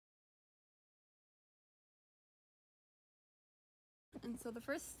And so the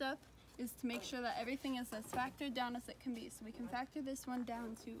first step is to make sure that everything is as factored down as it can be. So we can factor this one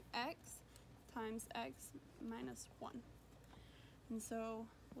down to x times x minus 1. And so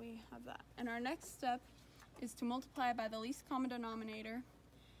we have that. And our next step is to multiply by the least common denominator.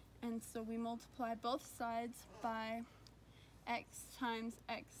 And so we multiply both sides by x times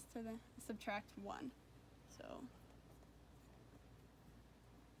x to the subtract 1. So,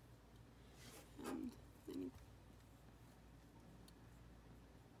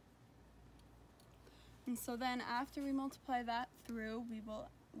 and so then after we multiply that through, we will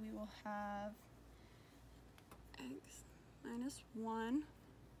have x minus 1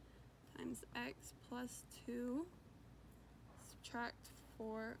 times x plus 2 subtract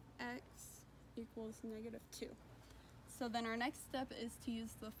 4x equals negative 2. So then our next step is to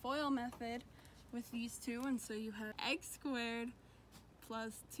use the FOIL method with these two, and so you have x squared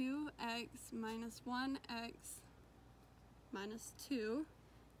plus 2x minus 1x minus 2.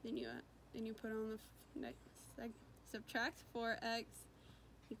 Then you put on the subtract 4x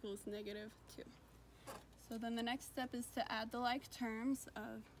equals negative 2. So then the next step is to add the like terms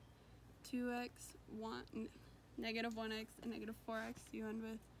of 2x, negative 1x, and negative 4x. You end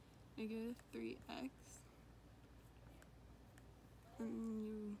with negative 3x.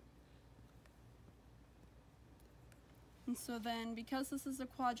 And so then, because this is a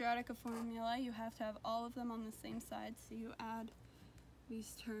quadratic formula, you have to have all of them on the same side. So you add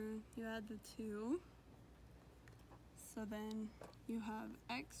these terms, you add the 2. So then you have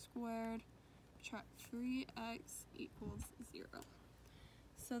x squared subtract 3x equals 0.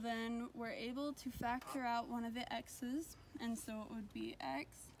 So then we're able to factor out one of the x's, and so it would be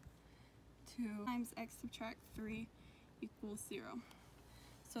x 2 times x subtract 3 equals 0.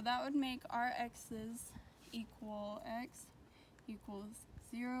 So that would make our x's equal x equals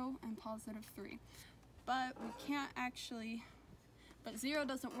 0 and positive 3. But we can't actually, but 0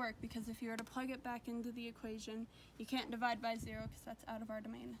 doesn't work, because if you were to plug it back into the equation, you can't divide by 0 because that's out of our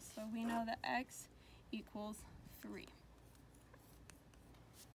domain. So we know that x equals 3.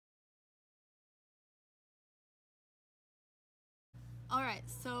 Alright,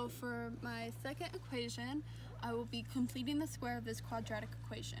 so for my second equation, I will be completing the square of this quadratic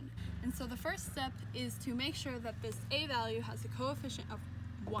equation. And so the first step is to make sure that this a value has a coefficient of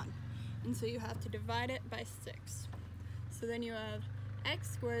 1. And so you have to divide it by 6. So then you have x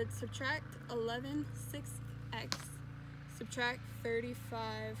squared subtract 11 6x subtract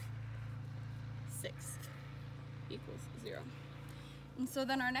 35 6 equals 0. And so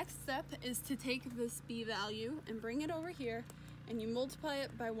then our next step is to take this b value and bring it over here, and you multiply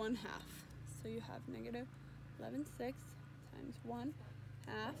it by 1/2. So you have negative 11 6 times 1/2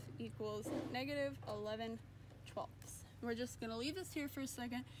 equals negative 11 twelfths. We're just going to leave this here for a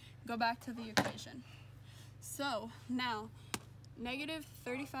second, go back to the equation. So now, negative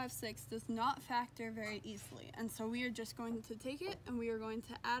 35 6 does not factor very easily, and so we are just going to take it and we are going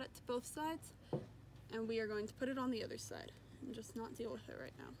to add it to both sides, and we are going to put it on the other side and just not deal with it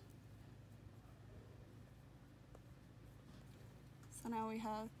right now. So now we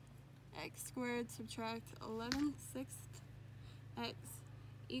have x squared subtract 11 sixths x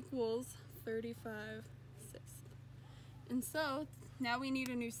equals 35 sixths. And so now we need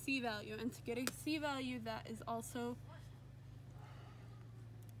a new c value, and to get a c value that is also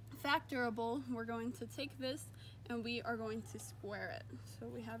factorable, we're going to take this and we are going to square it. So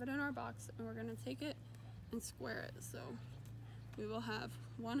we have it in our box and we're going to take it and square it. So we will have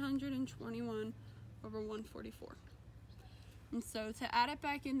 121 over 144. And so to add it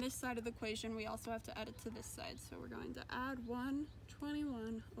back in this side of the equation, we also have to add it to this side. So we're going to add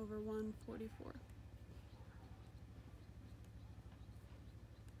 121 over 144.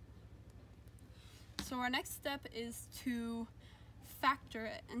 So our next step is to factor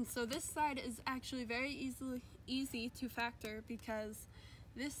it. And so this side is actually very easy to factor, because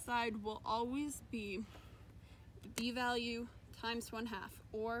this side will always be the b value times 1/2,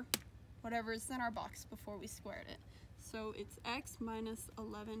 or whatever is in our box before we squared it. So it's x minus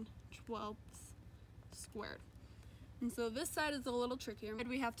 11 twelfths squared. And so this side is a little trickier.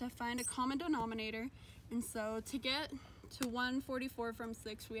 We have to find a common denominator. And so to get to 144 from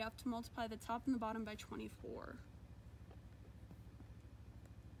 6, we have to multiply the top and the bottom by 24.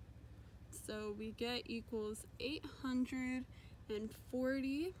 So we get equals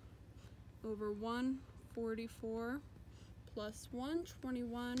 840 over 144 plus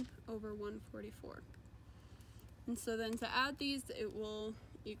 121 over 144. And so then to add these, it will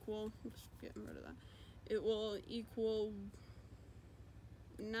equal, just getting rid of that, it will equal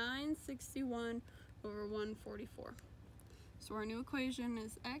 961 over 144. So our new equation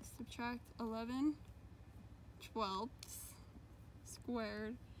is x subtract 11 twelfths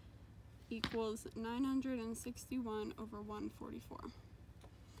squared equals 961 over 144.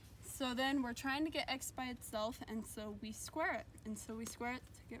 So then we're trying to get x by itself, and so we square it. And so we square it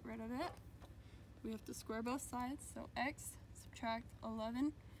to get rid of it. We have to square both sides. So x subtract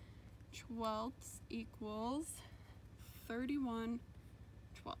 11 twelfths equals 31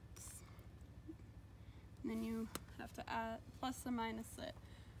 twelfths. And then you have to add plus and minus it.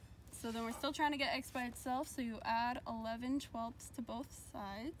 So then we're still trying to get x by itself, so you add 11 twelfths to both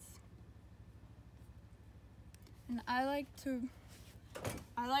sides. And I like to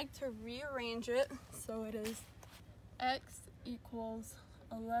rearrange it, so it is x equals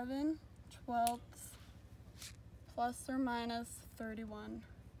 11 twelfths plus or minus 31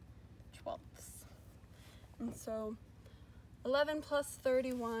 twelfths. And so 11 plus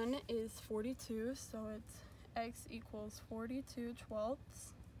 31 is 42, so it's x equals 42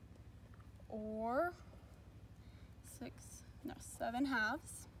 twelfths, or 7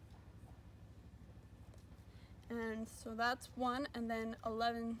 halves. And so that's 1, and then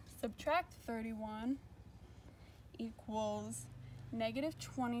 11 subtract 31 equals negative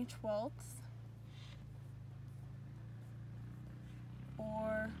 20 twelfths,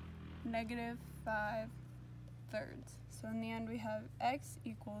 or negative 5 thirds. So in the end we have x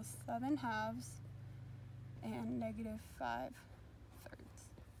equals 7 halves and negative 5